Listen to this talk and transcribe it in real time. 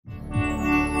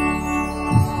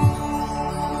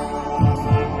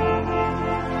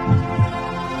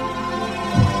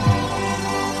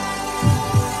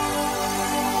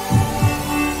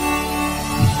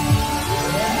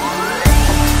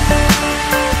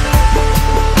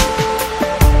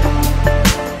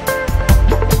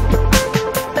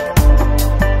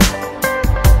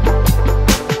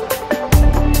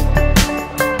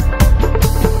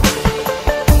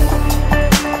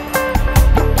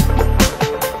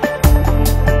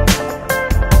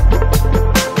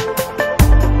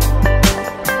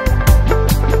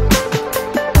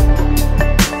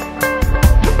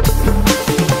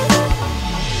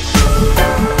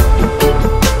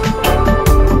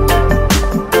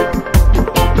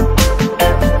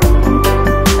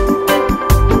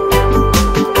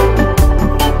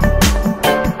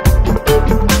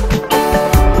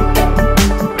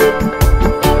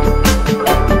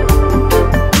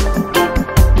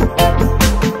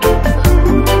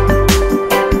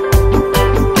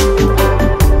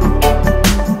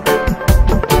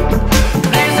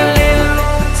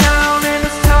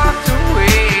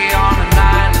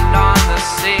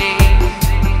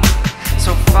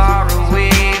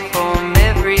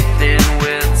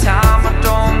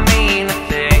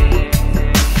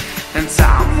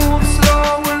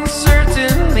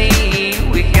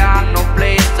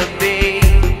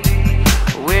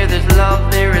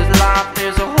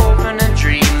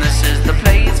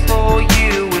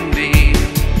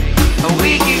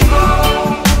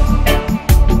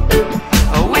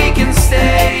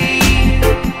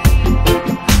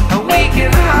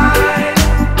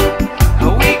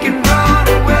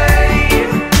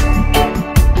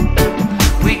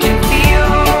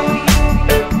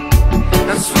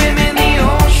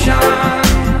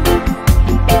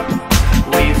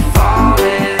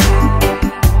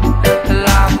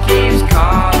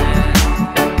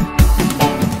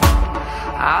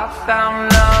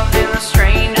found love in the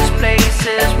strangest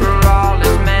places where all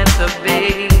is meant to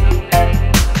be.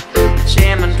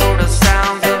 Jamming to the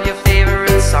sounds of your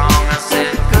favorite song, I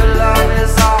said good love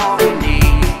is all we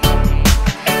need.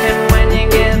 And when you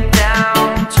get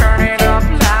down, turn it up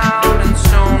loud and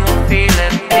soon we'll feel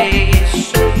at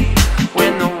peace.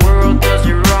 When the world does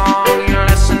you wrong, you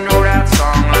listen to that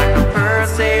song like the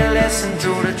birds, they listen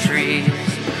to the trees.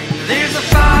 There's a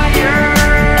fire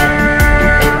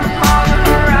on the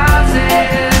horizon.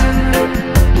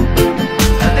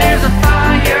 There's a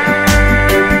fire,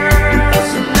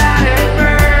 so let it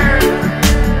burn.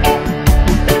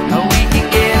 We can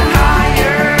get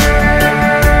higher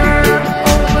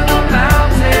over the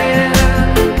mountain.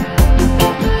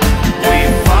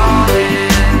 We're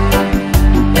falling,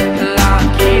 life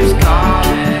keeps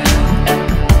calling.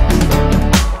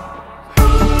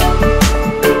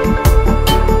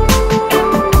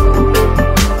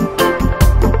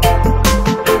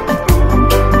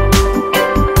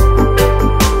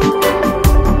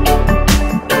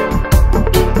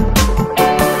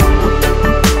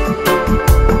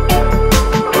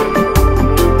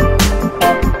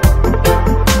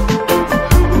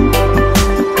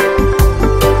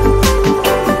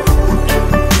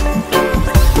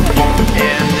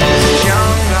 In this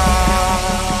jungle,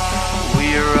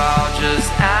 we're all just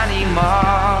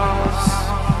animals,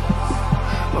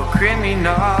 or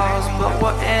criminals, but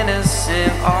we're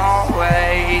innocent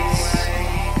always.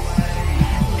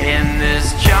 In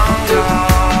this jungle